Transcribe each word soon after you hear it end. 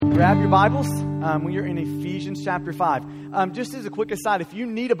grab your Bibles when you're in Ephesians chapter 5. Just as a quick aside, if you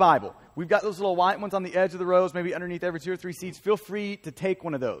need a Bible, we've got those little white ones on the edge of the rows, maybe underneath every 2 or 3 seats. Feel free to take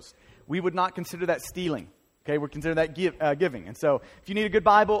one of those. We would not consider that stealing. Okay, we're consider that giving. And so if you need a good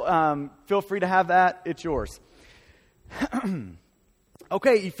Bible, feel free to have that. It's yours.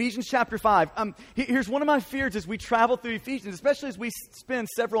 Okay, Ephesians chapter 5. Here's one of my fears as we travel through Ephesians, especially as we spend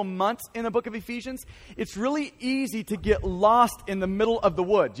several months in the book of Ephesians. It's really easy to get lost in the middle of the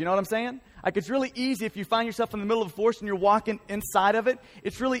woods. You know what I'm saying? Like, it's really easy if you find yourself in the middle of the forest and you're walking inside of it.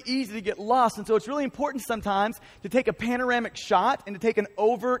 It's really easy to get lost. And so it's really important sometimes to take a panoramic shot and to take an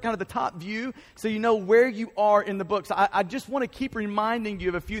over kind of the top view so you know where you are in the book. So I just want to keep reminding you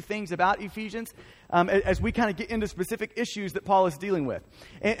of a few things about Ephesians as we kind of get into specific issues that Paul is dealing with.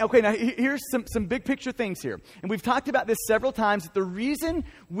 And okay, now here's some big picture things here. And we've talked about this several times, that the reason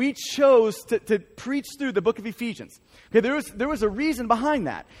we chose to preach through the book of Ephesians, okay, there was a reason behind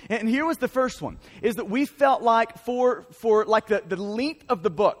that. And here was the first one, is that we felt like for like the length of the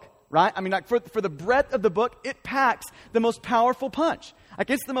book, right? I mean, like for the breadth of the book, it packs the most powerful punch. Like,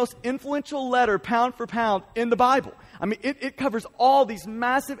 it's the most influential letter, pound for pound, in the Bible. I mean, it covers all these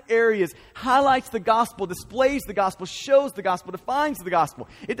massive areas, highlights the gospel, displays the gospel, shows the gospel, defines the gospel.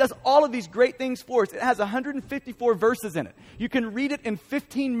 It does all of these great things for us. It has 154 verses in it. You can read it in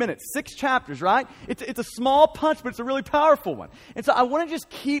 15 minutes, 6 chapters, right? It's a small punch, but it's a really powerful one. And so I want to just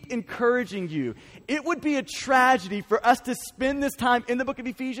keep encouraging you. It would be a tragedy for us to spend this time in the book of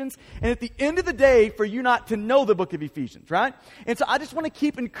Ephesians, and at the end of the day, for you not to know the book of Ephesians, right? And so I just want to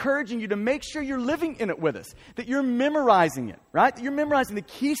keep encouraging you to make sure you're living in it with us, that you're memorizing it, right? That you're memorizing the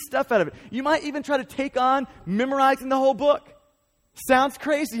key stuff out of it. You might even try to take on memorizing the whole book. Sounds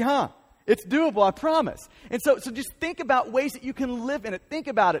crazy, huh? It's doable, I promise. And so just think about ways that you can live in it. Think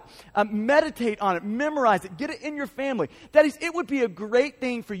about it. Meditate on it. Memorize it. Get it in your family. That is, it would be a great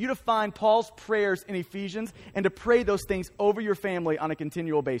thing for you to find Paul's prayers in Ephesians and to pray those things over your family on a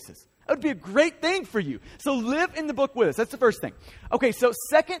continual basis. That would be a great thing for you. So live in the book with us. That's the first thing. Okay, so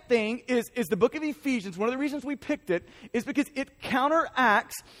second thing is the book of Ephesians. One of the reasons we picked it is because it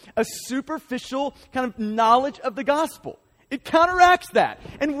counteracts a superficial kind of knowledge of the gospel. It counteracts that.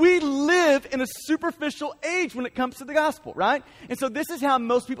 And we live in a superficial age when it comes to the gospel, right? And so this is how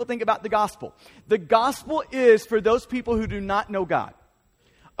most people think about the gospel. The gospel is for those people who do not know God.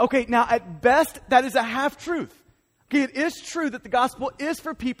 Okay, now at best, that is a half-truth. Okay, it is true that the gospel is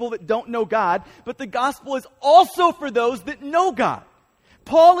for people that don't know God, but the gospel is also for those that know God.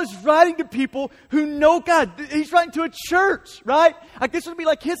 Paul is writing to people who know God. He's writing to a church, right? Like, this would be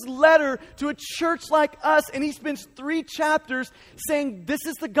like his letter to a church like us, and he spends 3 chapters saying this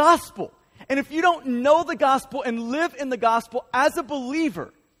is the gospel. And if you don't know the gospel and live in the gospel as a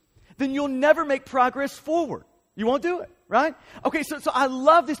believer, then you'll never make progress forward. You won't do it, right? Okay, so I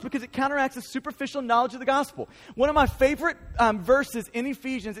love this because it counteracts the superficial knowledge of the gospel. One of my favorite verses in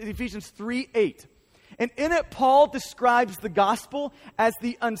Ephesians is Ephesians 3:8. And in it, Paul describes the gospel as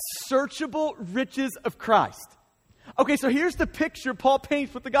the unsearchable riches of Christ. Okay, so here's the picture Paul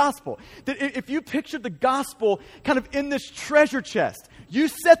paints with the gospel. That if you picture the gospel kind of in this treasure chest, you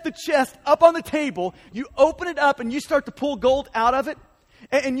set the chest up on the table, you open it up, and you start to pull gold out of it.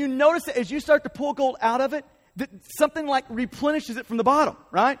 And you notice that as you start to pull gold out of it, that something like replenishes it from the bottom,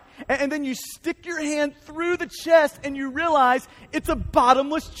 right? And then you stick your hand through the chest and you realize it's a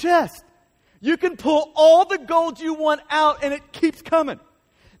bottomless chest. You can pull all the gold you want out and it keeps coming.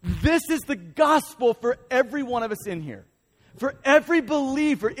 This is the gospel for every one of us in here. For every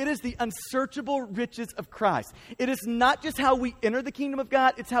believer, it is the unsearchable riches of Christ. It is not just how we enter the kingdom of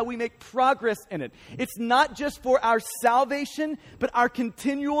God, it's how we make progress in it. It's not just for our salvation, but our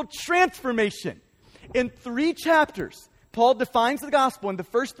continual transformation. In 3 chapters, Paul defines the gospel in the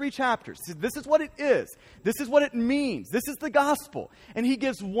first 3 chapters. He says, this is what it is. This is what it means. This is the gospel. And he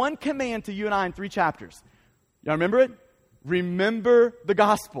gives one command to you and I in 3 chapters. Y'all remember it? Remember the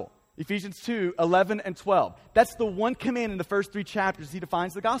gospel. Ephesians 2:11 and 12. That's the one command in the first 3 chapters. He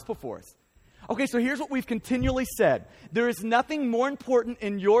defines the gospel for us. Okay, so here's what we've continually said. There is nothing more important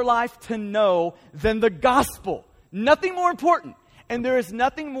in your life to know than the gospel. Nothing more important. And there is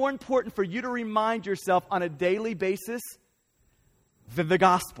nothing more important for you to remind yourself on a daily basis than the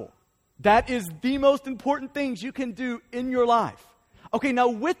gospel. That is the most important things you can do in your life. Okay, now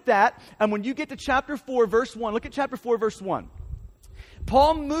with that, and when you get to chapter 4, verse 1, look at chapter 4, verse 1.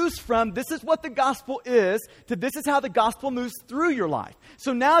 Paul moves from this is what the gospel is to this is how the gospel moves through your life.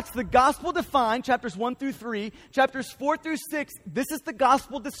 So now it's the gospel defined, chapters 1 through 3, chapters 4 through 6. This is the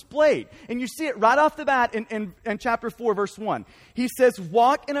gospel displayed. And you see it right off the bat in chapter 4, verse 1. He says,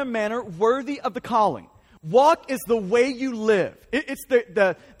 walk in a manner worthy of the calling. Walk is the way you live. It's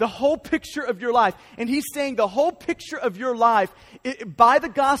the whole picture of your life. And he's saying the whole picture of your life, by the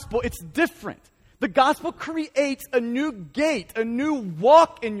gospel, it's different. The gospel creates a new gate, a new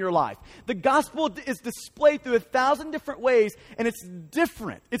walk in your life. The gospel is displayed through 1,000 different ways, and it's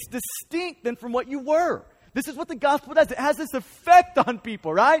different. It's distinct than from what you were. This is what the gospel does. It has this effect on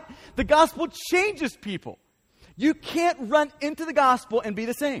people, right? The gospel changes people. You can't run into the gospel and be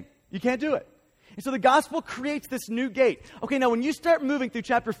the same. You can't do it. And so the gospel creates this new gate. Okay, now when you start moving through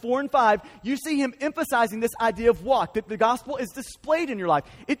chapter 4 and 5, you see him emphasizing this idea of walk, that the gospel is displayed in your life.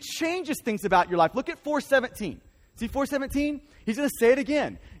 It changes things about your life. Look at 4:17. See 4:17? He's going to say it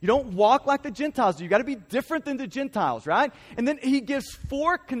again. You don't walk like the Gentiles do. You got to be different than the Gentiles, right? And then he gives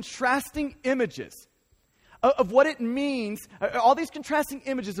 4 contrasting images of what it means, all these contrasting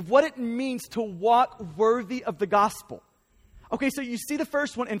images of what it means to walk worthy of the gospel. Okay, so you see the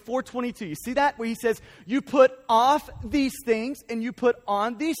first one in 4:22. You see that? Where he says, you put off these things and you put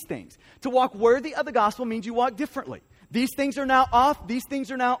on these things. To walk worthy of the gospel means you walk differently. These things are now off. These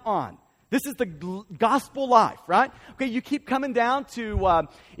things are now on. This is the gospel life, right? Okay, you keep coming down to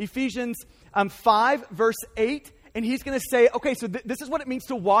Ephesians 5, verse 8. And he's going to say, okay, so this is what it means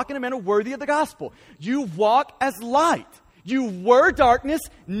to walk in a manner worthy of the gospel. You walk as light. You were darkness,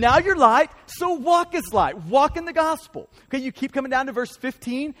 now you're light, so walk as light. Walk in the gospel. Okay, you keep coming down to verse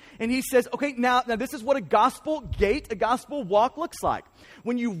 15, and he says, okay, now this is what a gospel gate, a gospel walk looks like.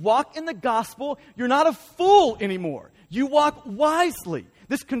 When you walk in the gospel, you're not a fool anymore. You walk wisely.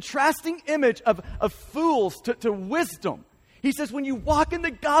 This contrasting image of fools to wisdom. He says, when you walk in the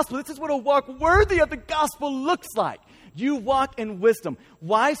gospel, this is what a walk worthy of the gospel looks like. You walk in wisdom.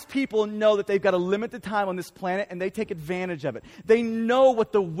 Wise people know that they've got a limited time on this planet, and they take advantage of it. They know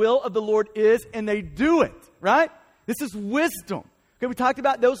what the will of the Lord is, and they do it, right? This is wisdom. Okay, we talked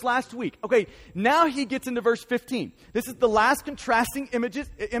about those last week. Okay, now he gets into verse 15. This is the last contrasting image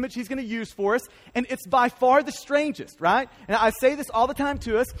he's going to use for us, and it's by far the strangest, right? And I say this all the time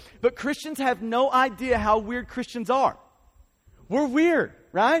to us, but Christians have no idea how weird Christians are. We're weird,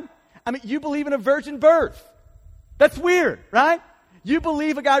 right? I mean, you believe in a virgin birth. That's weird, right? You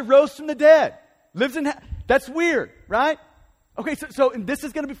believe a guy rose from the dead, lives in that's weird, right? Okay, so this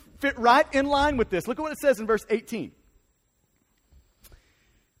is going to fit right in line with this. Look at what it says in verse 18.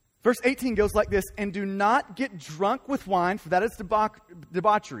 Verse 18 goes like this, and do not get drunk with wine, for that is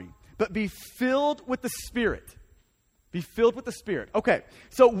debauchery, but be filled with the Spirit. Be filled with the Spirit. Okay,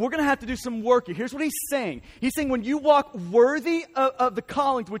 so we're going to have to do some work here. Here's what he's saying. He's saying when you walk worthy of the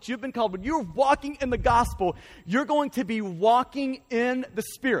calling to which you've been called, when you're walking in the gospel, you're going to be walking in the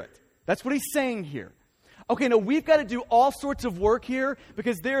Spirit. That's what he's saying here. Okay, now we've got to do all sorts of work here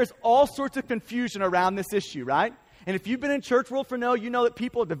because there is all sorts of confusion around this issue, right? And if you've been in church world for you know that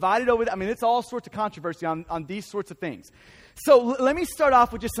people are divided over that. I mean, it's all sorts of controversy on these sorts of things. So let me start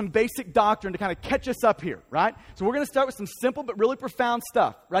off with just some basic doctrine to kind of catch us up here, right? So we're going to start with some simple but really profound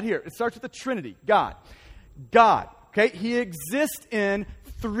stuff right here. It starts with the Trinity, God. God, okay? He exists in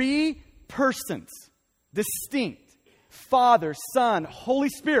 3 persons, distinct. Father, Son, Holy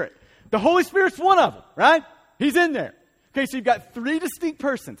Spirit. The Holy Spirit's one of them, right? He's in there. Okay, so you've got 3 distinct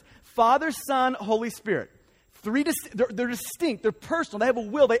persons. Father, Son, Holy Spirit. They're distinct. They're personal. They have a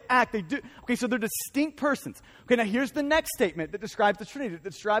will. They act. They do. Okay, so they're distinct persons. Okay, now here's the next statement that describes the Trinity, that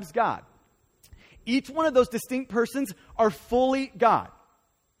describes God. Each one of those distinct persons are fully God.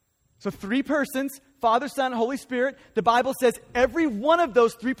 So 3 persons, Father, Son, Holy Spirit. The Bible says every one of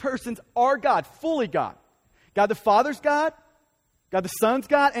those 3 persons are God, fully God. God the Father's God, God the Son's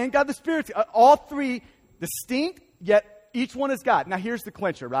God, and God the Spirit's God. All 3 distinct, yet each one is God. Now here's the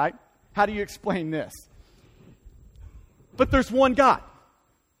clincher, right? How do you explain this? But there's one God.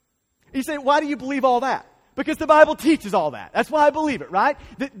 You say, why do you believe all that? Because the Bible teaches all that. That's why I believe it, right?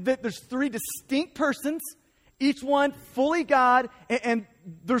 That there's 3 distinct persons, each one fully God, and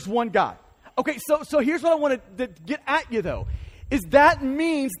there's one God. Okay, so here's what I want to get at you, though, is that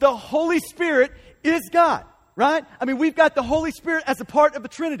means the Holy Spirit is God, right? I mean, we've got the Holy Spirit as a part of the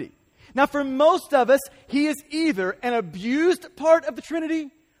Trinity. Now, for most of us, he is either an abused part of the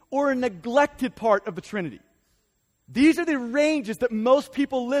Trinity or a neglected part of the Trinity. These are the ranges that most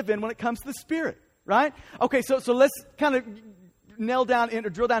people live in when it comes to the Spirit, right? Okay, so let's kind of drill down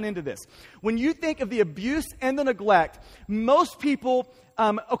into this. When you think of the abuse and the neglect, most people,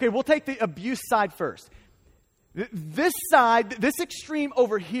 we'll take the abuse side first. This side, this extreme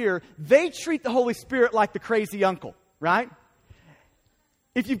over here, they treat the Holy Spirit like the crazy uncle, right?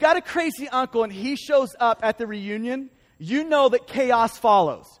 If you've got a crazy uncle and he shows up at the reunion, you know that chaos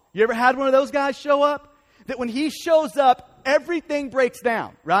follows. You ever had one of those guys show up? That when he shows up, everything breaks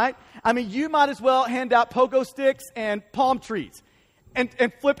down, right? I mean, you might as well hand out pogo sticks and palm trees and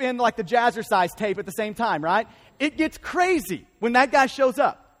flip in like the jazzercise tape at the same time, right? It gets crazy when that guy shows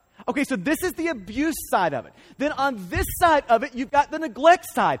up. Okay, so this is the abuse side of it. Then on this side of it, you've got the neglect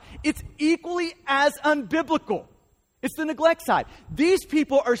side. It's equally as unbiblical. It's the neglect side. These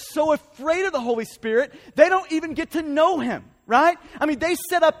people are so afraid of the Holy Spirit, they don't even get to know Him, right? I mean, they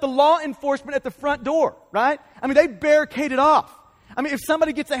set up the law enforcement at the front door, right? I mean, they barricade it off. I mean, if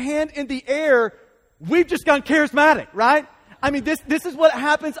somebody gets a hand in the air, we've just gone charismatic, right? I mean, this is what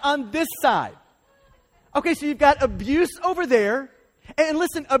happens on this side. Okay, so you've got abuse over there. And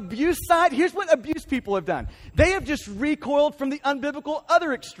listen, abuse side, here's what abuse people have done. They have just recoiled from the unbiblical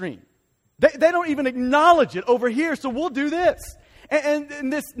other extreme. They don't even acknowledge it over here, so we'll do this.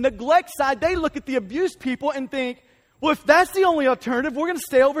 And this neglect side, they look at the abuse people and think, well, if that's the only alternative, we're going to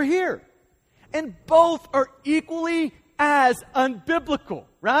stay over here. And both are equally as unbiblical,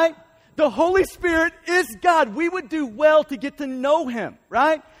 right? The Holy Spirit is God. We would do well to get to know Him,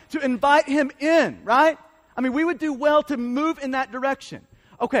 right? To invite Him in, right? I mean, we would do well to move in that direction.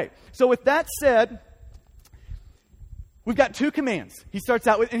 Okay, so with that said, we've got two commands. He starts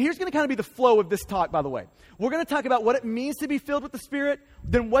out with, and here's going to kind of be the flow of this talk, by the way. We're going to talk about what it means to be filled with the Spirit,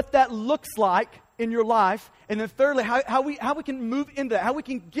 then what that looks like in your life, and then thirdly, how we can move into that, how we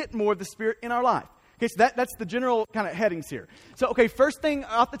can get more of the Spirit in our life. Okay, so that's the general kind of headings here. So, okay, first thing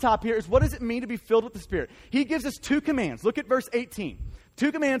off the top here is, what does it mean to be filled with the Spirit? He gives us two commands. Look at verse 18.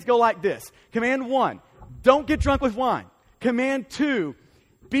 Two commands go like this. Command 1, don't get drunk with wine. Command 2,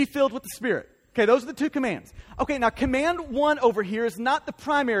 be filled with the Spirit. Okay, those are the two commands. Okay, now command 1 over here is not the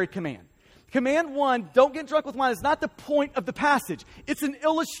primary command. Command 1, don't get drunk with wine, is not the point of the passage. It's an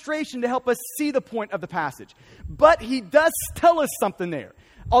illustration to help us see the point of the passage. But he does tell us something there.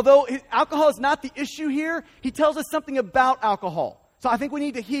 Although alcohol is not the issue here, he tells us something about alcohol. So I think we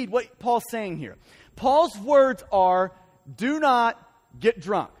need to heed what Paul's saying here. Paul's words are, do not get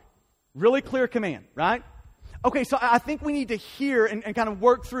drunk. Really clear command, right? Okay, so I think we need to hear and kind of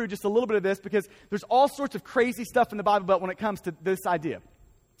work through just a little bit of this, because there's all sorts of crazy stuff in the Bible Belt when it comes to this idea.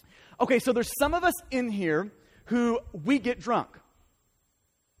 Okay, so there's some of us in here who we get drunk.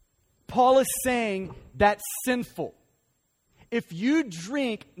 Paul is saying that's sinful. If you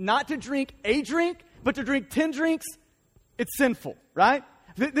drink, not to drink a drink, but to drink 10 drinks, it's sinful, right?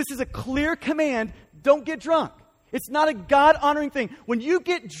 This is a clear command, don't get drunk. It's not a God-honoring thing. When you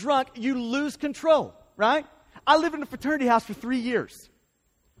get drunk, you lose control, right? I lived in a fraternity house for 3 years.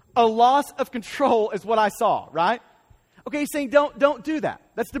 A loss of control is what I saw, right? Okay, he's saying don't do that.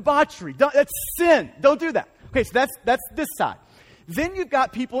 That's debauchery. That's sin. Don't do that. Okay, so that's this side. Then you've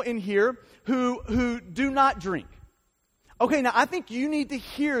got people in here who do not drink. Okay, now I think you need to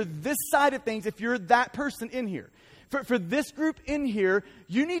hear this side of things if you're that person in here. For this group in here,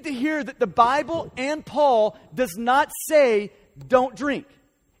 you need to hear that the Bible and Paul does not say don't drink.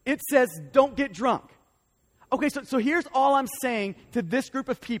 It says don't get drunk. Okay, so here's all I'm saying to this group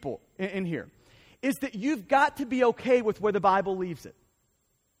of people in here, is that you've got to be okay with where the Bible leaves it.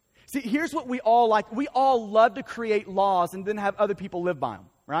 See, here's what we all like. We all love to create laws and then have other people live by them,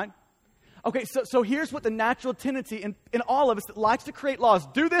 right? Okay, so here's what the natural tendency in all of us that likes to create laws.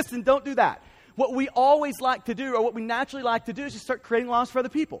 Do this and don't do that. What we always like to do, or what we naturally like to do, is just start creating laws for other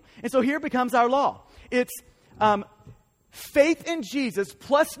people. And so here becomes our law. It's faith in Jesus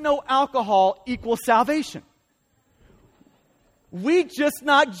plus no alcohol equals salvation. We just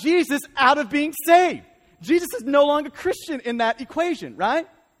knocked Jesus out of being saved. Jesus is no longer Christian in that equation, right?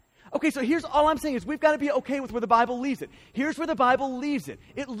 Okay, so here's all I'm saying is we've got to be okay with where the Bible leaves it. Here's where the Bible leaves it.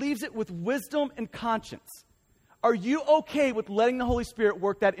 It leaves it with wisdom and conscience. Are you okay with letting the Holy Spirit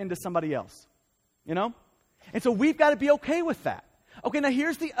work that into somebody else? You know? And so we've got to be okay with that. Okay, now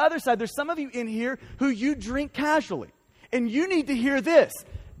here's the other side. There's some of you in here who you drink casually. And you need to hear this.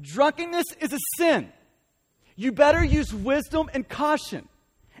 Drunkenness is a sin. You better use wisdom and caution.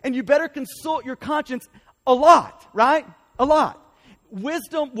 And you better consult your conscience a lot, right? A lot.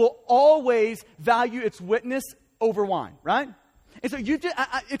 Wisdom will always value its witness over wine, right? And so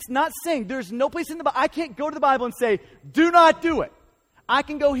it's not saying, there's no place in the Bible. I can't go to the Bible and say, do not do it. I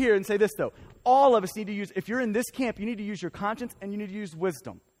can go here and say this, though. All of us need to use, if you're in this camp, you need to use your conscience and you need to use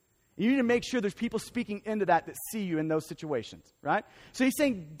wisdom. You need to make sure there's people speaking into that see you in those situations, right? So he's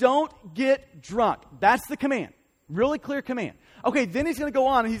saying, don't get drunk. That's the command. Really clear command. Okay, then he's going to go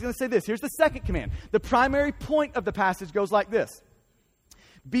on and he's going to say this. Here's the second command. The primary point of the passage goes like this.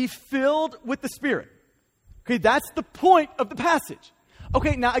 Be filled with the Spirit. Okay, that's the point of the passage.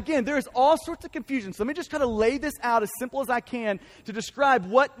 Okay, now again, there is all sorts of confusion. So let me just try to lay this out as simple as I can to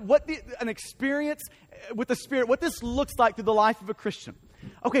describe an experience with the Spirit, what this looks like through the life of a Christian.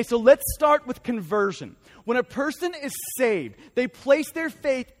 Okay, so let's start with conversion. When a person is saved, they place their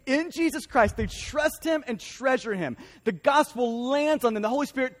faith in Jesus Christ. They trust Him and treasure Him. The gospel lands on them. The Holy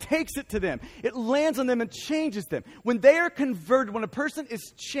Spirit takes it to them. It lands on them and changes them. When they are converted, when a person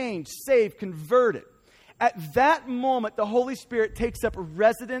is changed, saved, converted, at that moment, the Holy Spirit takes up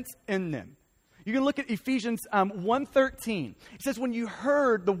residence in them. You can look at Ephesians 1:13. It says, when you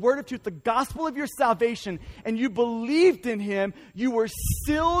heard the word of truth, the gospel of your salvation, and you believed in Him, you were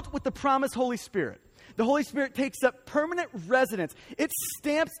sealed with the promised Holy Spirit. The Holy Spirit takes up permanent residence. It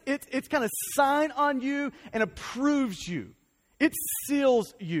stamps its kind of sign on you and approves you. It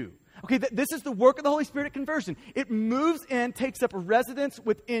seals you. Okay, this is the work of the Holy Spirit at conversion. It moves in, takes up residence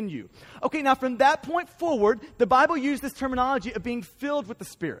within you. Okay, now from that point forward, the Bible used this terminology of being filled with the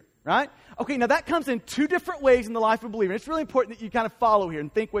Spirit, right? Okay, now that comes in two different ways in the life of a believer. It's really important that you kind of follow here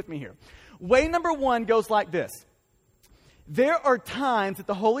and think with me here. Way number one goes like this. There are times that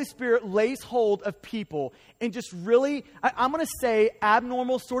the Holy Spirit lays hold of people in just really, I'm going to say,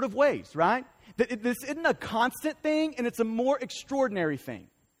 abnormal sort of ways, right? This isn't a constant thing, and it's a more extraordinary thing.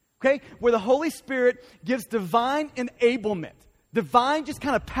 Okay, where the Holy Spirit gives divine enablement, divine just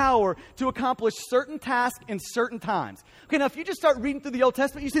kind of power to accomplish certain tasks in certain times. Okay, now if you just start reading through the Old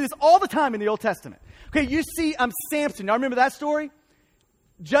Testament, you see this all the time in the Old Testament. Okay, you see Samson. Now remember that story?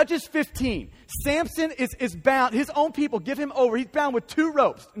 Judges 15. Samson is bound. His own people give him over. He's bound with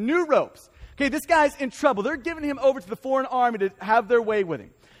new ropes. Okay, this guy's in trouble. They're giving him over to the foreign army to have their way with him.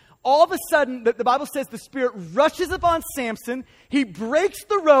 All of a sudden, the Bible says the Spirit rushes upon Samson. He breaks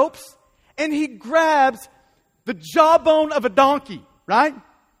the ropes, and he grabs the jawbone of a donkey, right?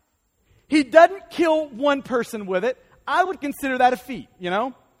 He doesn't kill one person with it. I would consider that a feat, you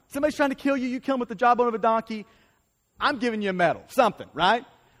know? Somebody's trying to kill you, you kill him with the jawbone of a donkey. I'm giving you a medal, something, right?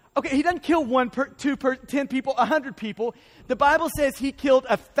 Okay, he doesn't kill 10 people, 100 people. The Bible says he killed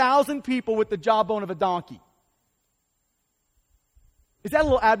 1,000 people with the jawbone of a donkey. Is that a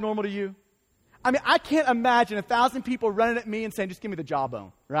little abnormal to you? I mean, I can't imagine 1,000 people running at me and saying, just give me the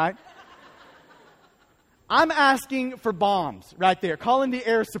jawbone, right? I'm asking for bombs right there, calling the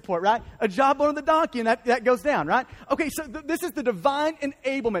air support, right? A jawbone of the donkey, and that goes down, right? Okay, so this is the divine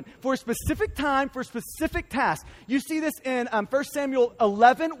enablement for a specific time, for a specific task. You see this in 1 Samuel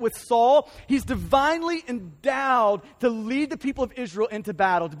 11 with Saul. He's divinely endowed to lead the people of Israel into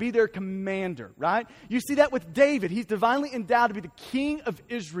battle, to be their commander, right? You see that with David. He's divinely endowed to be the king of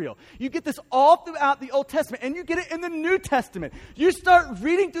Israel. You get this all throughout the Old Testament, and you get it in the New Testament. You start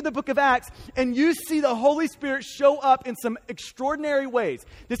reading through the book of Acts, and you see the Holy Spirit show up in some extraordinary ways.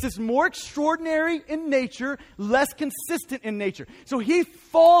 This is more extraordinary in nature, less consistent in nature. So he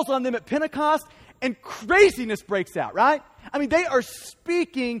falls on them at Pentecost and craziness breaks out, right? I mean, they are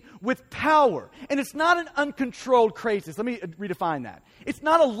speaking with power. And it's not an uncontrolled craziness. Let me redefine that. It's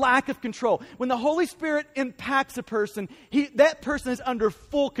not a lack of control. When the Holy Spirit impacts a person, that person is under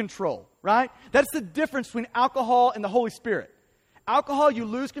full control, right? That's the difference between alcohol and the Holy Spirit. Alcohol, you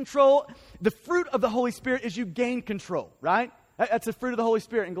lose control. The fruit of the Holy Spirit is you gain control, right? That's the fruit of the Holy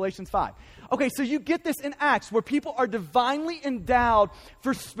Spirit in Galatians 5. Okay, so you get this in Acts where people are divinely endowed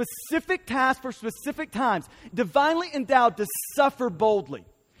for specific tasks, for specific times. Divinely endowed to suffer boldly,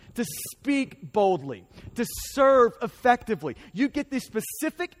 to speak boldly, to serve effectively. You get the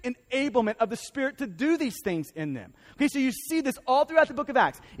specific enablement of the Spirit to do these things in them. Okay, so you see this all throughout the book of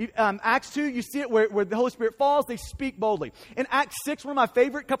Acts. Acts 2, you see it where the Holy Spirit falls, they speak boldly. In Acts 6, one of my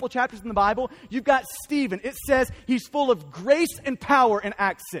favorite couple of chapters in the Bible, you've got Stephen. It says he's full of grace and power in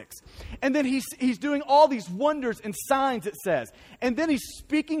Acts 6. And then he's doing all these wonders and signs, it says. And then he's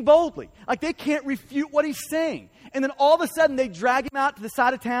speaking boldly. Like they can't refute what he's saying. And then all of a sudden they drag him out to the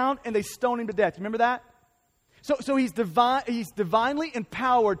side of town and they stone him to death. You remember that? So he's divinely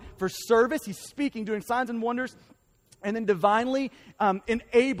empowered for service. He's speaking, doing signs and wonders. And then divinely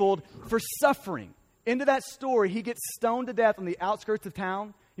enabled for suffering. Into that story, he gets stoned to death on the outskirts of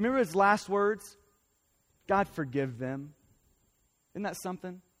town. You remember his last words? God forgive them. Isn't that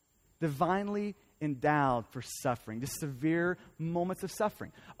something? Divinely endowed for suffering, just severe moments of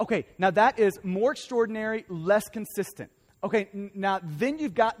suffering. Okay, now that is more extraordinary, less consistent. Okay, now then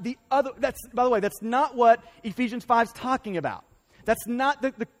you've got the other, by the way, that's not what Ephesians 5 is talking about. That's not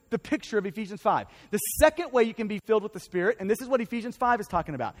the picture of Ephesians 5. The second way you can be filled with the Spirit, and this is what Ephesians 5 is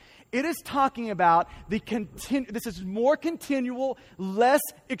talking about. It is talking about this is more continual, less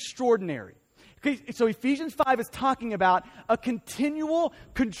extraordinary. Okay, so Ephesians 5 is talking about a continual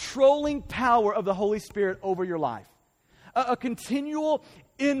controlling power of the Holy Spirit over your life. a continual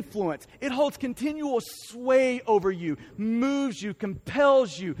influence. It holds continual sway over you, moves you,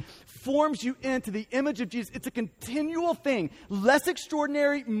 compels you, forms you into the image of Jesus. It's a continual thing. Less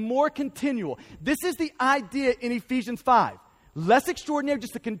extraordinary, more continual. This is the idea in Ephesians 5. Less extraordinary,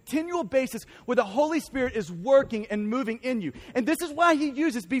 just a continual basis where the Holy Spirit is working and moving in you. And this is why he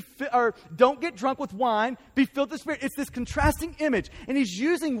uses don't get drunk with wine, be filled with the Spirit. It's this contrasting image. And he's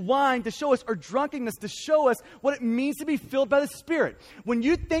using wine to show us, or drunkenness to show us what it means to be filled by the Spirit. When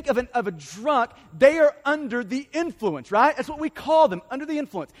you think of a drunk, they are under the influence, right? That's what we call them, under the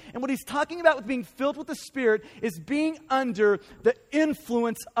influence. And what he's talking about with being filled with the Spirit is being under the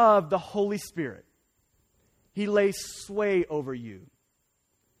influence of the Holy Spirit. He lays sway over you,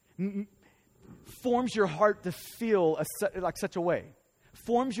 forms your heart to feel like such a way,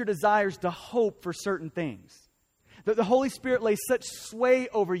 forms your desires to hope for certain things. The Holy Spirit lays such sway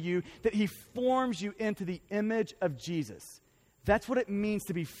over you that he forms you into the image of Jesus. That's what it means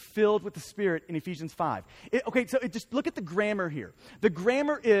to be filled with the Spirit in Ephesians 5. Just look at the grammar here. The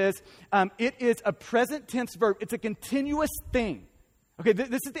grammar is, it is a present tense verb. It's a continuous thing. Okay,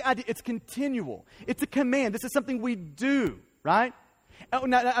 this is the idea. It's continual. It's a command. This is something we do, right?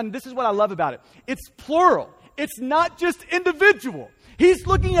 And this is what I love about it. It's plural. It's not just individual. He's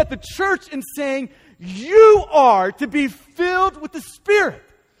looking at the church and saying, you are to be filled with the Spirit.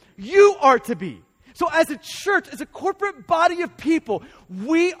 You are to be. So as a church, as a corporate body of people,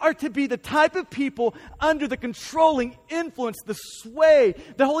 we are to be the type of people under the controlling influence, the sway.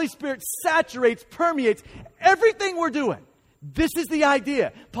 The Holy Spirit saturates, permeates everything we're doing. This is the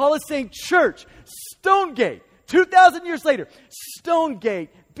idea. Paul is saying, church, Stonegate, 2,000 years later, Stonegate,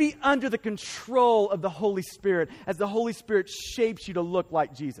 be under the control of the Holy Spirit as the Holy Spirit shapes you to look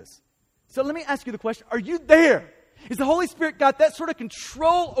like Jesus. So let me ask you the question, are you there? Is the Holy Spirit got that sort of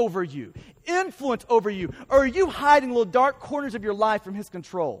control over you, influence over you, or are you hiding little dark corners of your life from his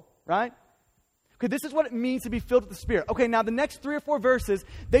control, right? Okay, this is what it means to be filled with the Spirit. Okay, now the next 3 or 4 verses,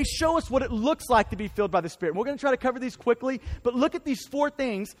 they show us what it looks like to be filled by the Spirit. And we're going to try to cover these quickly, but look at these 4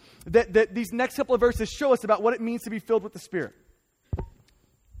 things that these next couple of verses show us about what it means to be filled with the Spirit.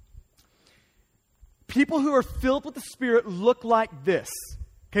 People who are filled with the Spirit look like this.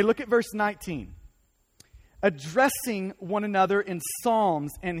 Okay, look at verse 19. Addressing one another in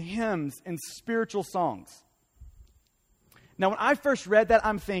psalms and hymns and spiritual songs. Now, when I first read that,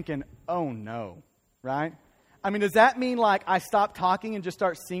 I'm thinking, oh no. Right? I mean, does that mean like I stop talking and just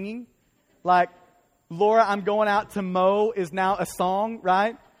start singing? Like, Laura, I'm going out to mow is now a song,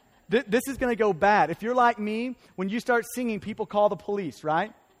 right? This is going to go bad. If you're like me, when you start singing, people call the police,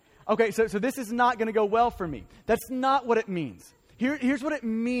 right? Okay, so this is not going to go well for me. That's not what it means. Here's what it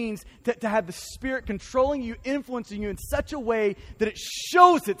means to have the Spirit controlling you, influencing you in such a way that it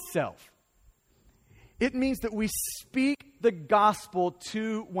shows itself. It means that we speak the gospel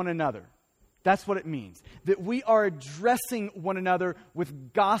to one another. That's what it means. That we are addressing one another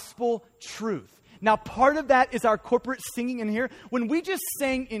with gospel truth. Now, part of that is our corporate singing in here. When we just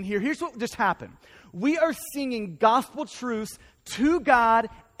sang in here, here's what just happened. We are singing gospel truths to God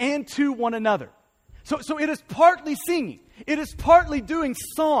and to one another. So it is partly singing. It is partly doing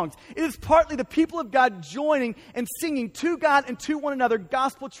songs. It is partly the people of God joining and singing to God and to one another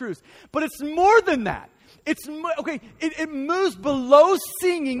gospel truths. But it's more than that. It moves below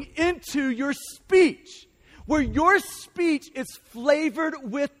singing into your speech, where your speech is flavored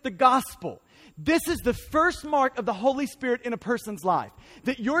with the gospel. This is the first mark of the Holy Spirit in a person's life,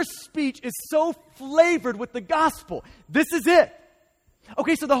 that your speech is so flavored with the gospel. This is it.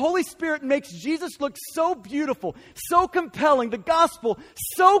 Okay, so the Holy Spirit makes Jesus look so beautiful, so compelling, the gospel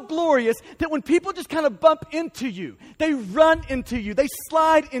so glorious that when people just kind of bump into you, they run into you, they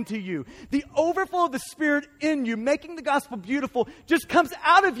slide into you. The overflow of the Spirit in you, making the gospel beautiful, just comes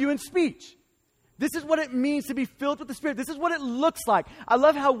out of you in speech. This is what it means to be filled with the Spirit. This is what it looks like. I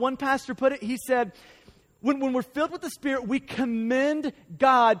love how one pastor put it. He said, when we're filled with the Spirit, we commend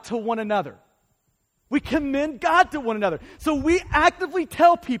God to one another. We commend God to one another. So we actively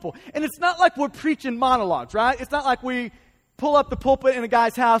tell people. And it's not like we're preaching monologues, right? It's not like we pull up the pulpit in a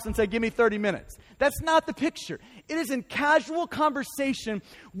guy's house and say, give me 30 minutes. That's not the picture. It is in casual conversation.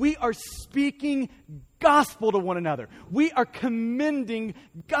 We are speaking gospel to one another. We are commending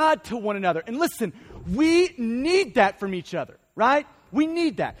God to one another. And listen, we need that from each other, right? We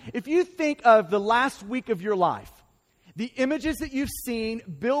need that. If you think of the last week of your life, the images that you've seen,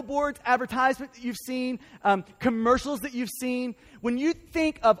 billboards, advertisements that you've seen, commercials that you've seen, when you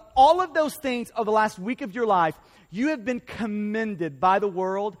think of all of those things of the last week of your life, you have been commended by the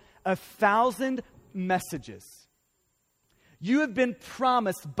world 1,000 messages. You have been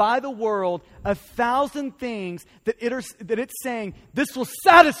promised by the world 1,000 things that it's saying, this will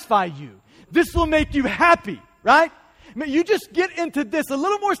satisfy you. This will make you happy, right? I mean, you just get into this, a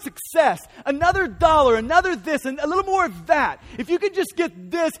little more success, another dollar, another this, and a little more of that. If you could just get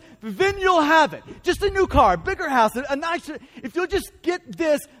this, then you'll have it. Just a new car, a bigger house, a nicer. If you'll just get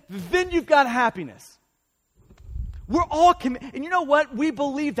this, then you've got happiness. We're all committed. And you know what? We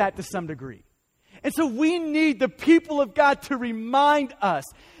believe that to some degree. And so we need the people of God to remind us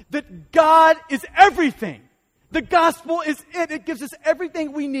that God is everything. The gospel is it. It gives us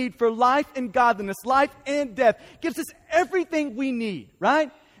everything we need for life and godliness, life and death. It gives us everything we need,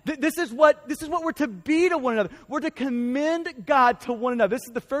 right? This is what we're to be to one another. We're to commend God to one another. This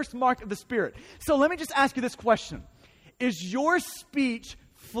is the first mark of the Spirit. So let me just ask you this question. Is your speech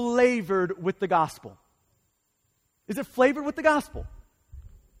flavored with the gospel? Is it flavored with the gospel?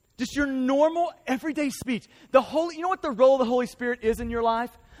 Just your normal, everyday speech. You know what the role of the Holy Spirit is in your life?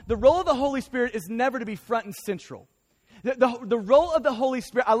 The role of the Holy Spirit is never to be front and central. The role of the Holy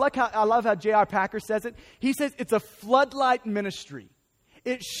Spirit, I love how J.R. Packer says it. He says it's a floodlight ministry.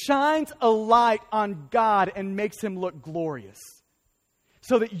 It shines a light on God and makes Him look glorious.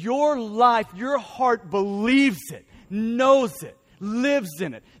 So that your life, your heart believes it, knows it, lives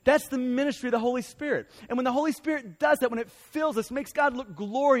in it. That's the ministry of the Holy Spirit. And when the Holy Spirit does that, when it fills us, makes God look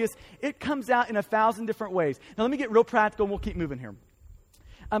glorious, it comes out in 1,000 different ways. Now let me get real practical and we'll keep moving here.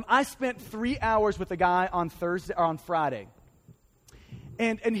 I spent 3 hours with a guy on Friday.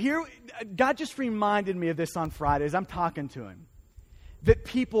 And here, God just reminded me of this on Friday as I'm talking to him. That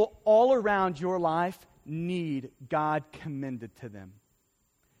people all around your life need God commended to them.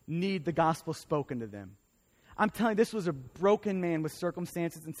 Need the gospel spoken to them. I'm telling you, this was a broken man with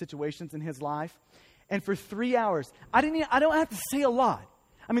circumstances and situations in his life. And for 3 hours, I don't have to say a lot.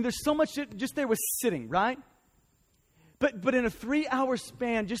 I mean, there's so much just there was sitting, right? But in a 3-hour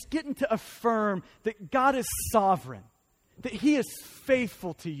span, just getting to affirm that God is sovereign, that He is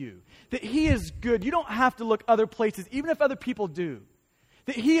faithful to you, that He is good. You don't have to look other places, even if other people do.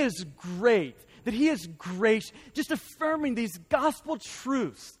 That He is great, that He is gracious, just affirming these gospel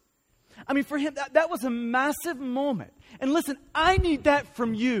truths. I mean, for him, that was a massive moment. And listen, I need that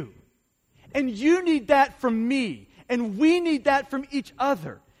from you. And you need that from me. And we need that from each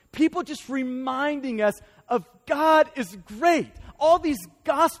other. People just reminding us of God is great. All these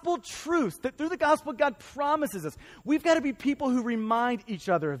gospel truths that through the gospel God promises us. We've got to be people who remind each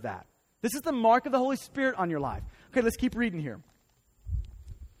other of that. This is the mark of the Holy Spirit on your life. Okay, let's keep reading here.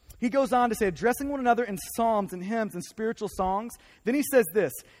 He goes on to say, addressing one another in psalms and hymns and spiritual songs. Then he says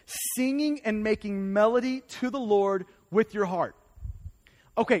this, singing and making melody to the Lord with your heart.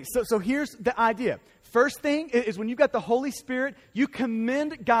 Okay, so here's the idea. First thing is when you've got the Holy Spirit, you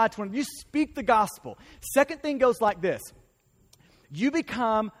commend God to one. You speak the gospel. Second thing goes like this. You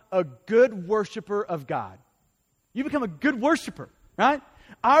become a good worshiper of God. You become a good worshiper, right?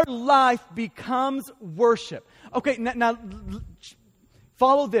 Our life becomes worship. Okay, now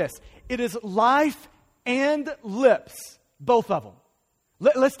follow this. It is life and lips, both of them.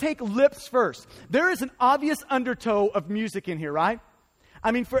 Let's take lips first. There is an obvious undertow of music in here, right?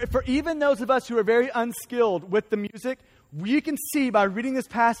 I mean, for even those of us who are very unskilled with the music, we can see by reading this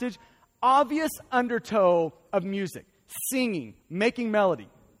passage, obvious undertow of music. Singing, making melody.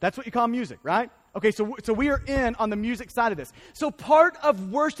 That's what you call music, right? Okay, so we are in on the music side of this. So part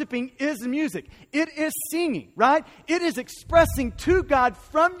of worshiping is music. It is singing, right? It is expressing to God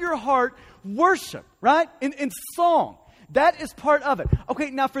from your heart worship, right? In song. That is part of it.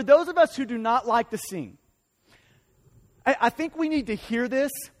 Okay, now for those of us who do not like to sing, I think we need to hear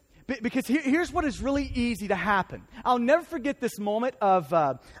this because here's what is really easy to happen. I'll never forget this moment of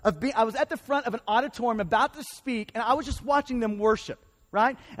being. I was at the front of an auditorium about to speak, and I was just watching them worship.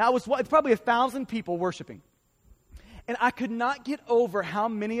 Right? And it's probably 1,000 people worshiping. And I could not get over how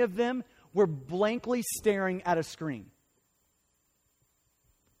many of them were blankly staring at a screen.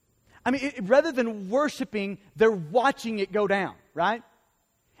 I mean, rather than worshiping, they're watching it go down, right?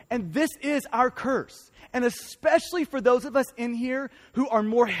 And this is our curse. And especially for those of us in here who are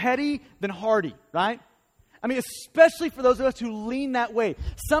more heady than hearty, right? I mean, especially for those of us who lean that way.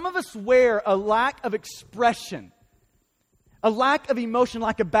 Some of us wear a lack of expression. A lack of emotion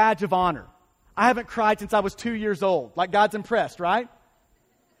like a badge of honor. I haven't cried since I was 2 years old. Like God's impressed, right?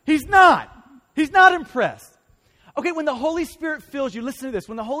 He's not. He's not impressed. Okay, when the Holy Spirit fills you, listen to this.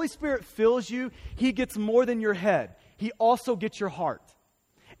 When the Holy Spirit fills you, He gets more than your head. He also gets your heart.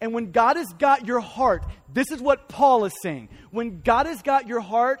 And when God has got your heart, this is what Paul is saying. When God has got your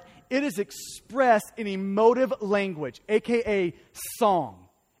heart, it is expressed in emotive language, a.k.a. song.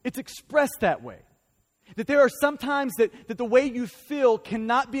 It's expressed that way. That there are some times that the way you feel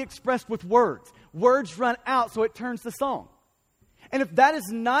cannot be expressed with words. Words run out, so it turns to song. And if that is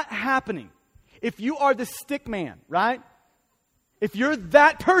not happening, if you are the stick man, right? If you're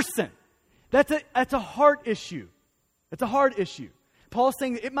that person, that's a heart issue. It's a heart issue. Paul's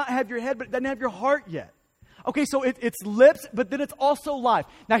saying that it might have your head, but it doesn't have your heart yet. Okay, so it's lips, but then it's also life.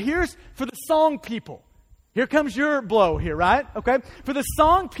 Now here's for the song people. Here comes your blow here, right? Okay, for the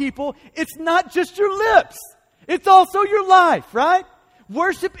song people, it's not just your lips. It's also your life, right?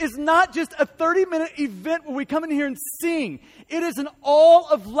 Worship is not just a 30-minute event where we come in here and sing. It is an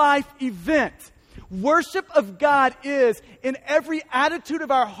all-of-life event. Worship of God is, in every attitude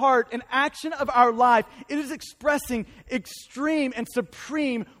of our heart and action of our life, it is expressing extreme and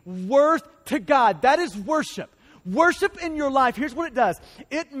supreme worth to God. That is worship. Worship in your life, here's what it does.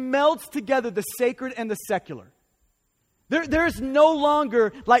 It melds together the sacred and the secular. There is no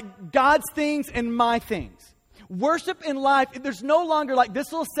longer like God's things and my things. Worship in life, there's no longer like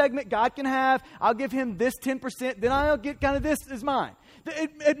this little segment God can have. I'll give him this 10%, then I'll get kind of this is mine.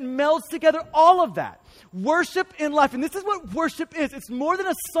 It melds together all of that. Worship in life, and this is what worship is. It's more than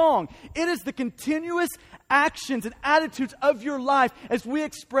a song. It is the continuous actions and attitudes of your life as we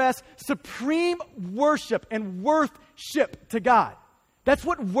express supreme worship and worship to God. That's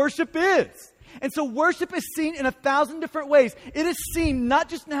what worship is. And so worship is seen in 1,000 different ways. It is seen not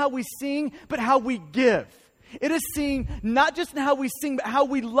just in how we sing, but how we give. It is seen not just in how we sing, but how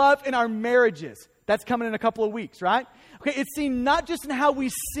we love in our marriages. That's coming in a couple of weeks, right? Okay, it's seen not just in how we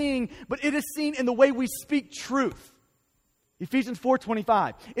sing, but it is seen in the way we speak truth. Ephesians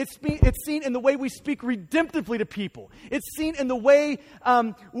 4:25. It's seen in the way we speak redemptively to people. It's seen in the way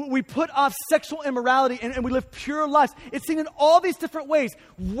we put off sexual immorality and we live pure lives. It's seen in all these different ways.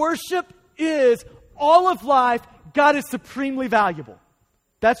 Worship is all of life. God is supremely valuable.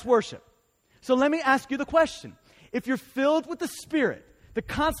 That's worship. So let me ask you the question. If you're filled with the Spirit, the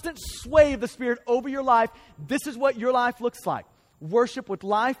constant sway of the Spirit over your life, this is what your life looks like. Worship with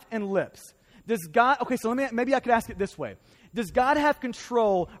life and lips. Does God, okay, so maybe I could ask it this way. Does God have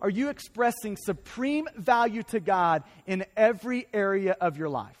control? Are you expressing supreme value to God in every area of your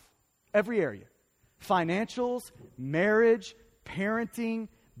life? Every area. Financials, marriage, parenting,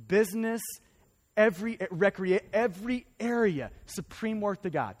 business, every area, supreme worth to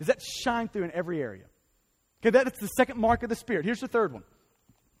God. Does that shine through in every area? Okay, that's the second mark of the Spirit. Here's the third one.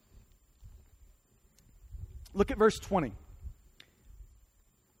 Look at verse 20.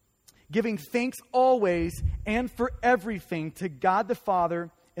 Giving thanks always and for everything to God the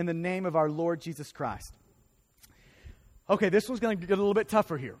Father in the name of our Lord Jesus Christ. Okay, this one's going to get a little bit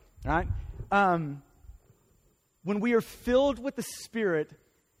tougher here, all right? When we are filled with the Spirit,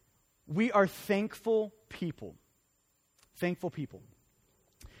 we are thankful people. Thankful people.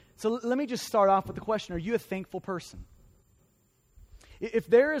 So let me just start off with the question, are you a thankful person? If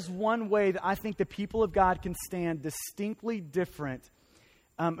there is one way that I think the people of God can stand distinctly different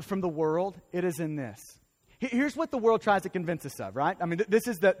from the world, it is in this. Here's what the world tries to convince us of, right? I mean, this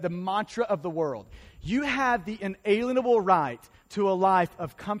is the mantra of the world. You have the inalienable right to a life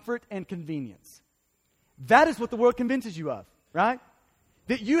of comfort and convenience. That is what the world convinces you of, right?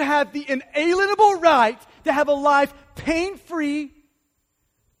 That you have the inalienable right to have a life pain-free,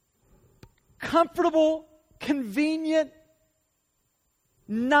 comfortable, convenient,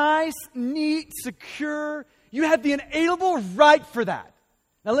 nice, neat, secure. You have the inalienable right for that.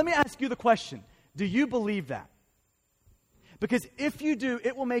 Now let me ask you the question. Do you believe that? Because if you do,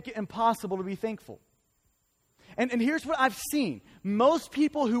 it will make it impossible to be thankful. And here's what I've seen. Most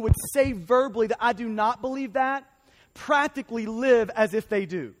people who would say verbally that I do not believe that, practically live as if they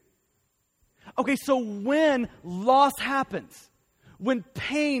do. Okay, so when loss happens, when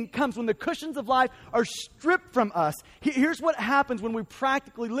pain comes, when the cushions of life are stripped from us, here's what happens when we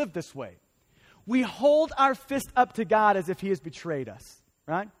practically live this way. We hold our fist up to God as if He has betrayed us,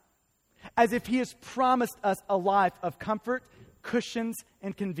 right? As if He has promised us a life of comfort, cushions,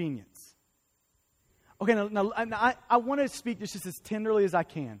 and convenience. Okay, now I want to speak this just as tenderly as I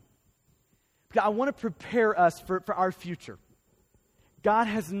can. Because I want to prepare us for our future. God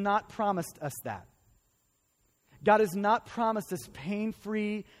has not promised us that. God has not promised us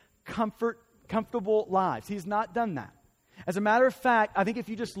pain-free, comfortable lives. He's not done that. As a matter of fact, I think if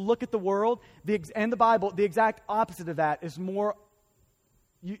you just look at the world and the Bible, the exact opposite of that is more,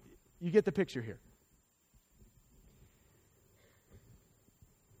 you get the picture here.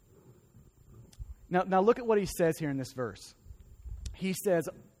 Now look at what he says here in this verse. He says,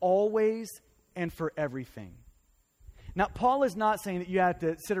 always and for everything. Now, Paul is not saying that you have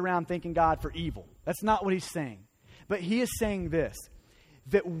to sit around thanking God for evil. That's not what he's saying. But he is saying this.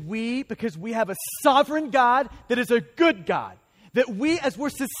 that we, because we have a sovereign God that is a good God, that we, as we're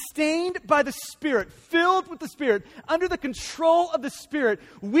sustained by the Spirit, filled with the Spirit, under the control of the Spirit,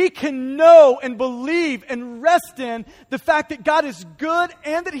 we can know and believe and rest in the fact that God is good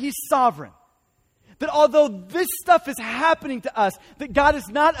and that He's sovereign. That although this stuff is happening to us, that God has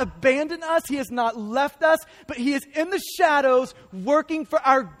not abandoned us, He has not left us, but He is in the shadows working for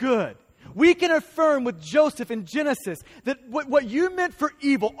our good. We can affirm with Joseph in Genesis that what you meant for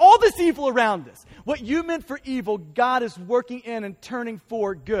evil, all this evil around us, what you meant for evil, God is working in and turning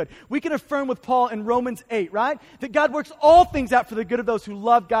for good. We can affirm with Paul in Romans 8, right? That God works all things out for the good of those who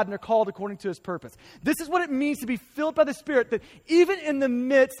love God and are called according to His purpose. This is what it means to be filled by the Spirit, that even in the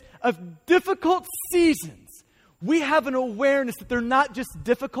midst of difficult seasons, we have an awareness that they're not just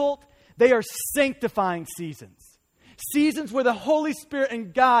difficult, they are sanctifying seasons. Seasons where the Holy Spirit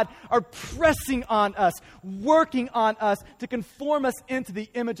and God are pressing on us, working on us to conform us into the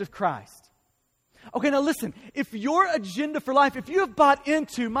image of Christ. Okay, now listen, if your agenda for life, if you have bought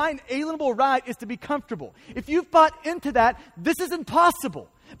into my inalienable right is to be comfortable, if you've bought into that, this is impossible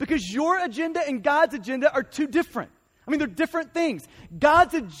because your agenda and God's agenda are two different. I mean, they're different things.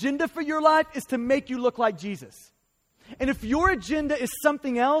 God's agenda for your life is to make you look like Jesus. And if your agenda is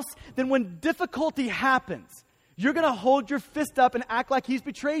something else, then when difficulty happens, you're going to hold your fist up and act like He's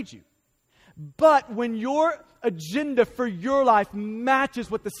betrayed you. But when your agenda for your life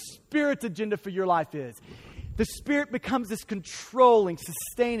matches what the Spirit's agenda for your life is, the Spirit becomes this controlling,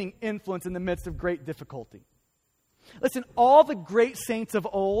 sustaining influence in the midst of great difficulty. Listen, all the great saints of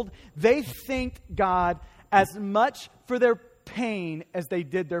old, they thanked God as much for their pain as they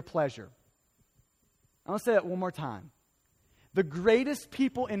did their pleasure. I want to say that one more time. The greatest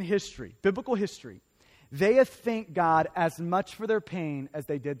people in history, biblical history, they have thanked God as much for their pain as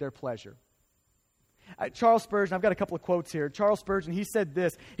they did their pleasure. Charles Spurgeon, I've got a couple of quotes here. Charles Spurgeon, he said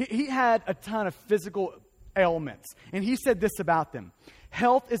this. He had a ton of physical ailments, and he said this about them.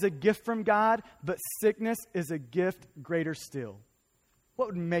 Health is a gift from God, but sickness is a gift greater still. What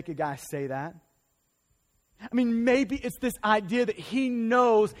would make a guy say that? I mean, maybe it's this idea that he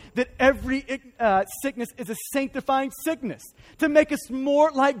knows that every sickness is a sanctifying sickness to make us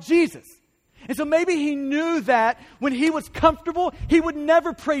more like Jesus. And so maybe he knew that when he was comfortable, he would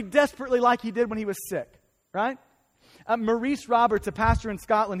never pray desperately like he did when he was sick, right? Maurice Roberts, a pastor in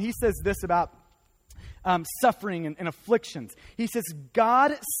Scotland, he says this about suffering and afflictions. He says,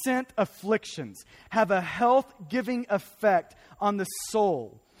 God-sent afflictions have a health-giving effect on the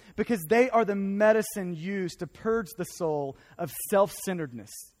soul because they are the medicine used to purge the soul of self-centeredness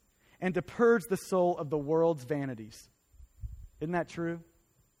and to purge the soul of the world's vanities. Isn't that true?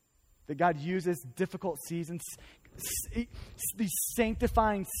 That God uses difficult seasons, these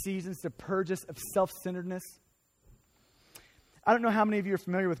sanctifying seasons to purge us of self-centeredness. I don't know how many of you are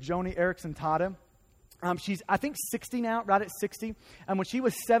familiar with Joni Eareckson Tada. She's, I think, 60 now, right at 60. And when she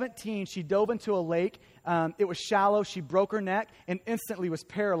was 17, she dove into a lake. It was shallow. She broke her neck and instantly was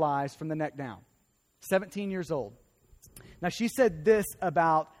paralyzed from the neck down. 17 years old. Now, she said this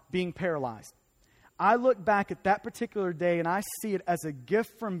about being paralyzed. I look back at that particular day and I see it as a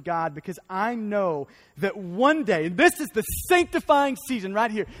gift from God because I know that one day, and this is the sanctifying season right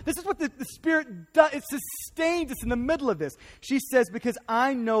here. This is what the Spirit does. It sustains us in the middle of this. She says, because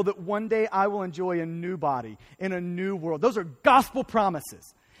I know that one day I will enjoy a new body in a new world. Those are gospel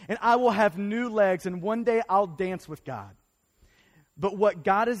promises. And I will have new legs and one day I'll dance with God. But what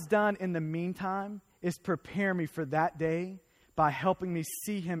God has done in the meantime is prepare me for that day by helping me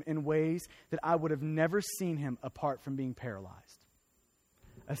see Him in ways that I would have never seen Him apart from being paralyzed.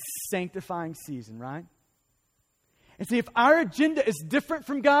 A sanctifying season, right? And see, if our agenda is different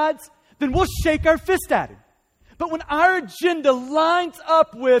from God's, then we'll shake our fist at Him. But when our agenda lines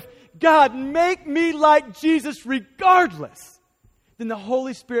up with, God, make me like Jesus regardless, then the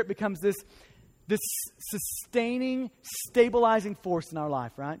Holy Spirit becomes this sustaining, stabilizing force in our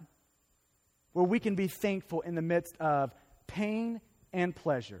life, right? Where we can be thankful in the midst of pain and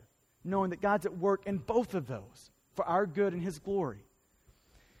pleasure, knowing that God's at work in both of those for our good and His glory.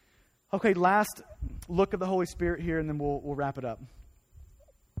 Okay, last look at the Holy Spirit here, and then we'll wrap it up.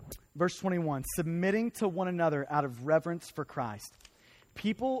 Verse 21, submitting to one another out of reverence for Christ.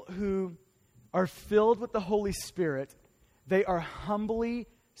 People who are filled with the Holy Spirit, they are humbly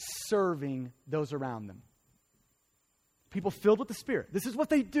serving those around them. People filled with the Spirit. This is what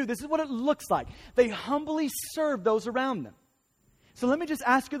they do. This is what it looks like. They humbly serve those around them. So let me just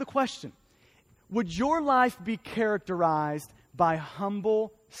ask you the question. Would your life be characterized by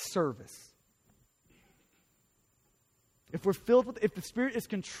humble service? If we're filled with, if the Spirit is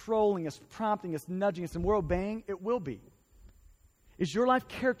controlling us, prompting us, nudging us, and we're obeying, it will be. Is your life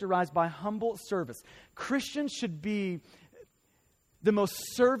characterized by humble service? Christians should be the most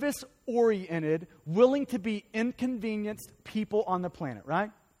service-oriented, willing to be inconvenienced people on the planet,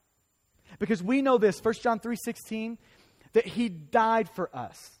 right? Because we know this, 1 John 3:16, that He died for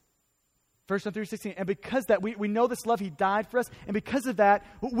us. 1 John 3:16, and because that, we know this love, He died for us, and because of that,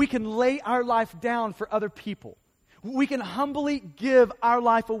 we can lay our life down for other people. We can humbly give our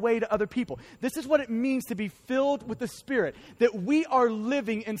life away to other people. This is what it means to be filled with the Spirit, that we are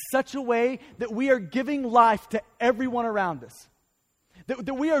living in such a way that we are giving life to everyone around us.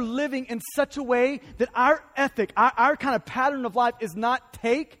 That we are living in such a way that our ethic, our kind of pattern of life is not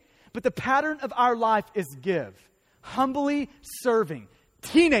take, but the pattern of our life is give. Humbly serving.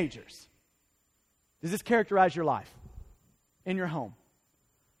 Teenagers, does this characterize your life in your home?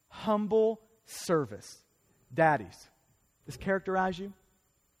 Humble service. Daddies, does this characterize you?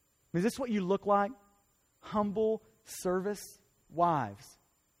 Is this what you look like? Humble service. Wives,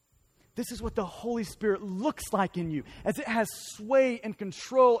 this is what the Holy Spirit looks like in you as it has sway and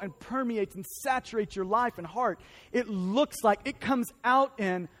control and permeates and saturates your life and heart. It looks like it comes out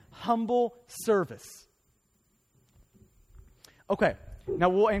in humble service. Okay, now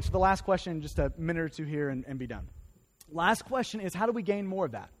we'll answer the last question in just a minute or two here and be done. Last question is, how do we gain more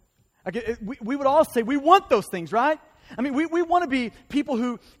of that? We would all say we want those things, right? I mean, we want to be people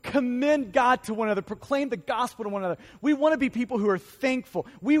who commend God to one another, proclaim the gospel to one another. We want to be people who are thankful.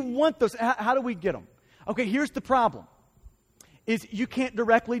 We want those. How do we get them? Okay, here's the problem, is you can't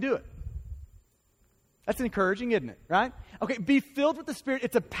directly do it. That's encouraging, isn't it, right? Okay, be filled with the Spirit.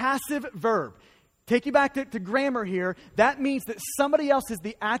 It's a passive verb. Take you back to grammar here. That means that somebody else is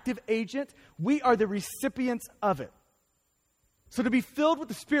the active agent. We are the recipients of it. So to be filled with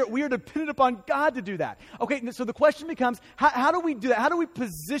the Spirit, we are dependent upon God to do that. Okay, so the question becomes, how do we do that? How do we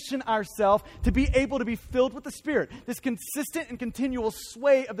position ourselves to be able to be filled with the Spirit? This consistent and continual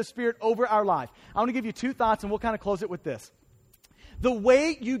sway of the Spirit over our life. I want to give you two thoughts, and we'll kind of close it with this. The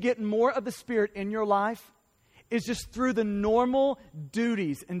way you get more of the Spirit in your life is just through the normal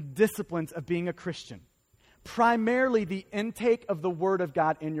duties and disciplines of being a Christian. Primarily the intake of the Word of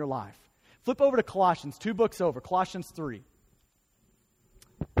God in your life. Flip over to Colossians, 2 books over, Colossians 3.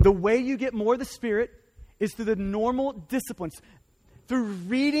 The way you get more of the Spirit is through the normal disciplines, through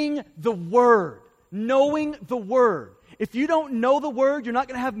reading the Word, knowing the Word. If you don't know the Word, you're not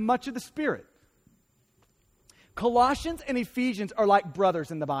going to have much of the Spirit. Colossians and Ephesians are like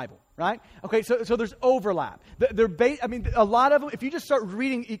brothers in the Bible, right? Okay, so there's overlap. A lot of them, if you just start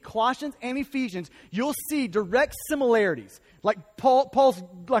reading Colossians and Ephesians, you'll see direct similarities. Like Paul's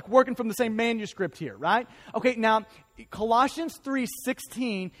like working from the same manuscript here, right? Okay, now Colossians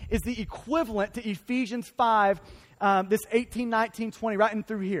 3:16 is the equivalent to Ephesians 5, this 18, 19, 20, right in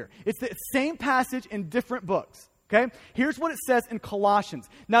through here. It's the same passage in different books. Okay? Here's what it says in Colossians.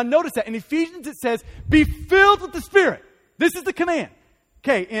 Now notice that in Ephesians it says, be filled with the Spirit. This is the command.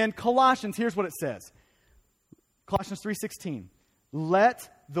 Okay, in Colossians, here's what it says. Colossians 3:16.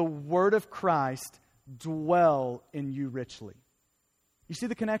 Let the word of Christ dwell in you richly. You see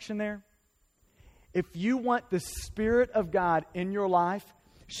the connection there? If you want the Spirit of God in your life,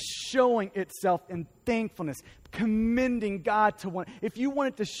 showing itself in thankfulness, commending God to one. If you want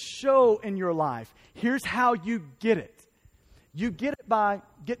it to show in your life, here's how you get it. You get it by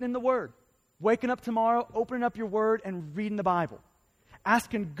getting in the Word. Waking up tomorrow, opening up your Word, and reading the Bible.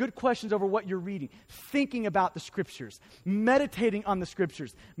 Asking good questions over what you're reading. Thinking about the Scriptures. Meditating on the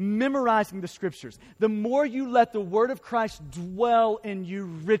Scriptures. Memorizing the Scriptures. The more you let the Word of Christ dwell in you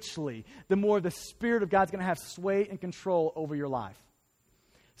richly, the more the Spirit of God's going to have sway and control over your life.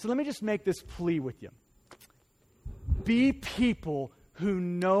 So let me just make this plea with you. Be people who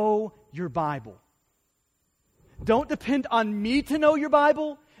know your Bible. Don't depend on me to know your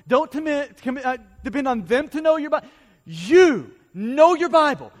Bible. Don't depend on them to know your Bible. You know your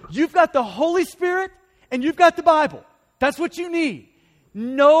Bible. You've got the Holy Spirit and you've got the Bible. That's what you need.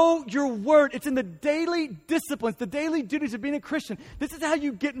 Know your Word. It's in the daily disciplines, the daily duties of being a Christian. This is how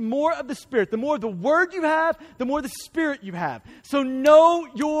you get more of the Spirit. The more of the Word you have, the more the Spirit you have. So know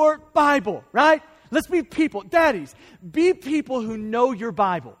your Bible, right? Let's be people. Daddies, be people who know your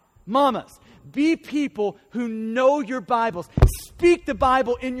Bible. Mamas, be people who know your Bibles. Speak the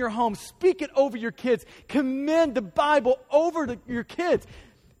Bible in your home. Speak it over your kids. Commend the Bible over to your kids.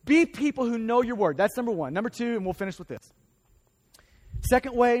 Be people who know your Word. That's number one. Number two, and we'll finish with this.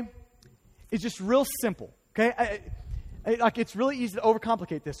 Second way is just real simple, okay? It's really easy to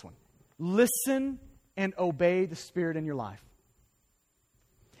overcomplicate this one. Listen and obey the Spirit in your life.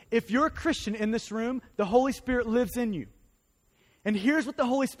 If you're a Christian in this room, the Holy Spirit lives in you. And here's what the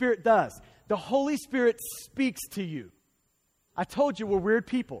Holy Spirit does. The Holy Spirit speaks to you. I told you we're weird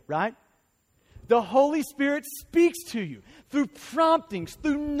people, right? The Holy Spirit speaks to you through promptings,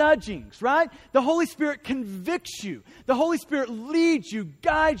 through nudgings, right? The Holy Spirit convicts you. The Holy Spirit leads you,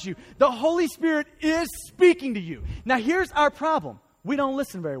 guides you. The Holy Spirit is speaking to you. Now, here's our problem. We don't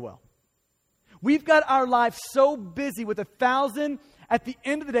listen very well. We've got our life so busy with 1,000, at the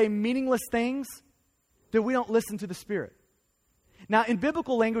end of the day, meaningless things that we don't listen to the Spirit. Now, in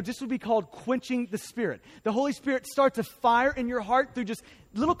biblical language, this would be called quenching the Spirit. The Holy Spirit starts a fire in your heart through just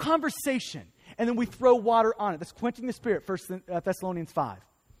little conversation, and then we throw water on it. That's quenching the Spirit, 1 Thessalonians 5.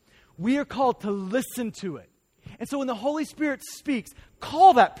 We are called to listen to it. And so when the Holy Spirit speaks,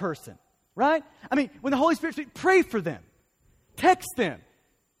 call that person, right? I mean, when the Holy Spirit speaks, pray for them. Text them.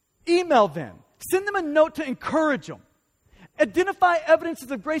 Email them. Send them a note to encourage them. Identify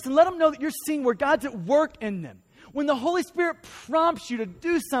evidences of grace and let them know that you're seeing where God's at work in them. When the Holy Spirit prompts you to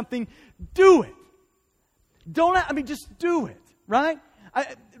do something, do it. Just do it, right?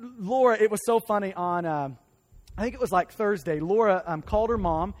 Laura, it was so funny on, I think it was like Thursday, Laura called her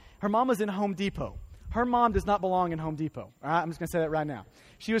mom. Her mom was in Home Depot. Her mom does not belong in Home Depot. All right, I'm just going to say that right now.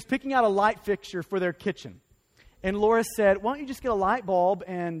 She was picking out a light fixture for their kitchen. And Laura said, why don't you just get a light bulb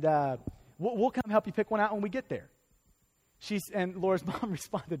and we'll come help you pick one out when we get there. And Laura's mom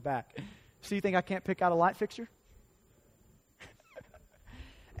responded back, so you think I can't pick out a light fixture?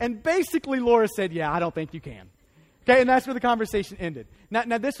 And basically Laura said, yeah, I don't think you can. Okay, and that's where the conversation ended.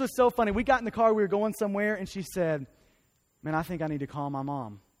 Now this was so funny. We got in the car, we were going somewhere, and she said, man, I think I need to call my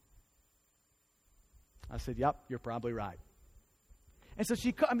mom. I said, yep, you're probably right. And so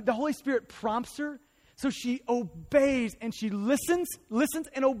the Holy Spirit prompts her, so she obeys, and she listens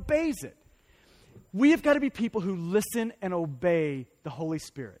and obeys it. We have got to be people who listen and obey the Holy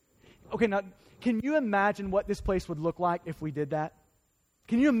Spirit. Okay, now, can you imagine what this place would look like if we did that?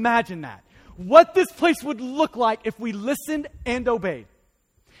 Can you imagine that? What this place would look like if we listened and obeyed.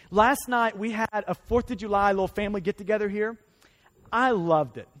 Last night, we had a 4th of July little family get-together here. I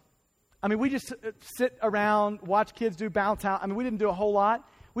loved it. I mean, we just sit around, watch kids do bounce out. I mean, we didn't do a whole lot.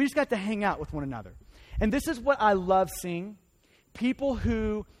 We just got to hang out with one another. And this is what I love seeing. People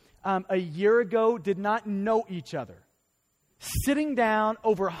who a year ago did not know each other, sitting down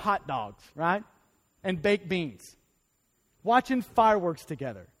over hot dogs, right? And baked beans. Watching fireworks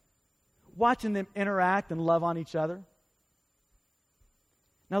together. Watching them interact and love on each other.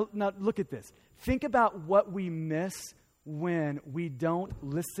 Now look at this. Think about what we miss when we don't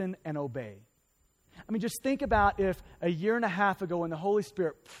listen and obey. I mean, just think about if a year and a half ago when the Holy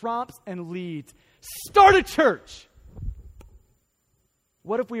Spirit prompts and leads, start a church.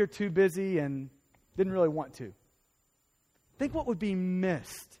 What if we are too busy and didn't really want to? Think what would be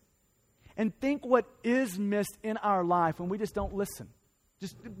missed. And think what is missed in our life when we just don't listen.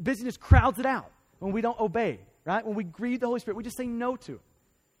 Just busyness crowds it out when we don't obey, right? When we grieve the Holy Spirit, we just say no to it.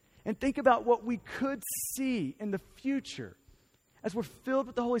 And think about what we could see in the future as we're filled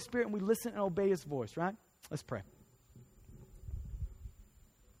with the Holy Spirit and we listen and obey His voice, right? Let's pray.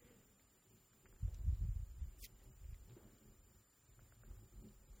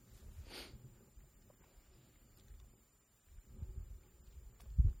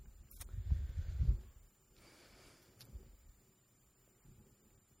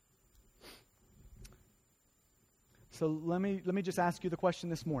 So let me just ask you the question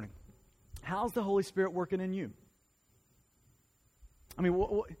this morning. How's the Holy Spirit working in you? I mean,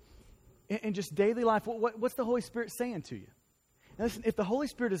 in just daily life, what's the Holy Spirit saying to you? Now listen, if the Holy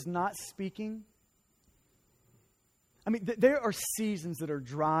Spirit is not speaking, I mean, there are seasons that are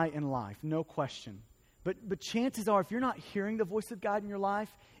dry in life, no question. But chances are, if you're not hearing the voice of God in your life,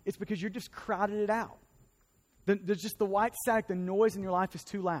 it's because you're just crowded it out. There's just the white static, the noise in your life is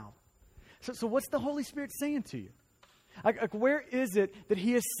too loud. So what's the Holy Spirit saying to you? Like where is it that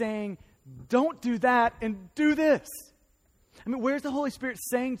He is saying, don't do that and do this? I mean, where's the Holy Spirit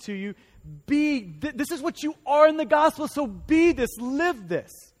saying to you, this is what you are in the gospel, so be this, live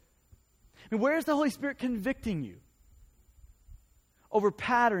this? I mean, where is the Holy Spirit convicting you over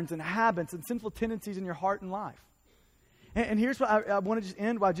patterns and habits and sinful tendencies in your heart and life? And here's what I want to just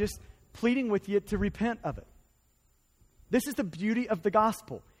end by just pleading with you to repent of it. This is the beauty of the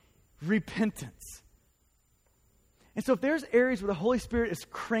gospel, repentance. And so if there's areas where the Holy Spirit is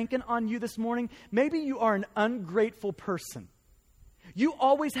cranking on you this morning, maybe you are an ungrateful person. You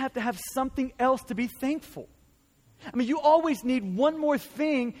always have to have something else to be thankful. I mean, you always need one more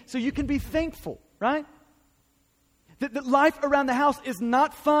thing so you can be thankful, right? That life around the house is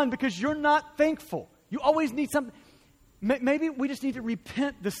not fun because you're not thankful. You always need something. Maybe we just need to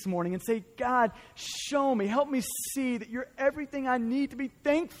repent this morning and say, God, show me, help me see that you're everything I need to be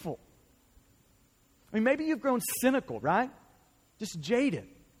thankful. I mean, maybe you've grown cynical, right? just jaded.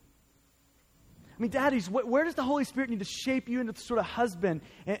 I mean, daddies, where does the Holy Spirit need to shape you into the sort of husband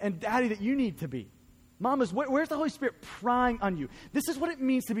and daddy that you need to be? Mamas, where's the Holy Spirit prying on you? This is what it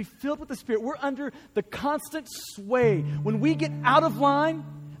means to be filled with the Spirit. We're under the constant sway. When we get out of line,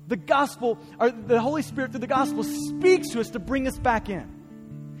 the gospel, or the Holy Spirit through the gospel speaks to us to bring us back in.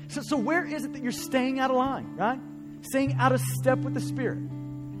 So where is it that you're staying out of line, right? Staying out of step with the Spirit.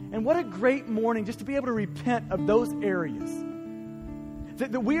 And what a great morning just to be able to repent of those areas.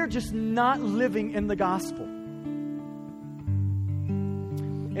 That we are just not living in the gospel.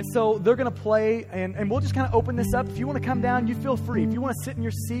 And so they're going to play, and we'll just kind of open this up. If you want to come down, you feel free. If you want to sit in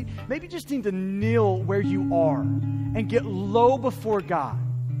your seat, maybe you just need to kneel where you are and get low before God.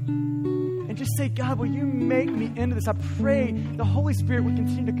 And just say, God, will you make me into this? I pray the Holy Spirit would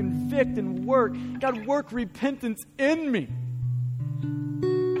continue to convict and work. God, work repentance in me.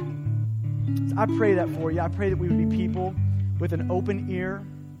 So I pray that for you. I pray that we would be people with an open ear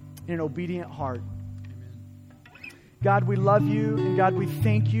and an obedient heart. God, we love you, and God, we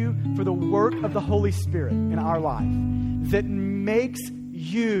thank you for the work of the Holy Spirit in our life that makes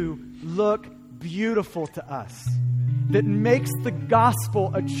you look beautiful to us, that makes the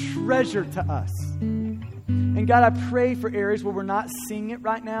gospel a treasure to us. And God, I pray for areas where we're not seeing it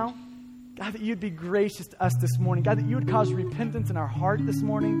right now. God, that you'd be gracious to us this morning. God, that you would cause repentance in our heart this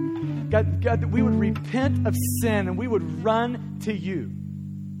morning. God, that we would repent of sin and we would run to you,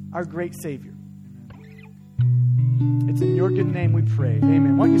 our great Savior. It's in your good name we pray.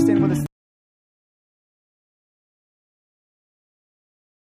 Amen. Why don't you stand with us?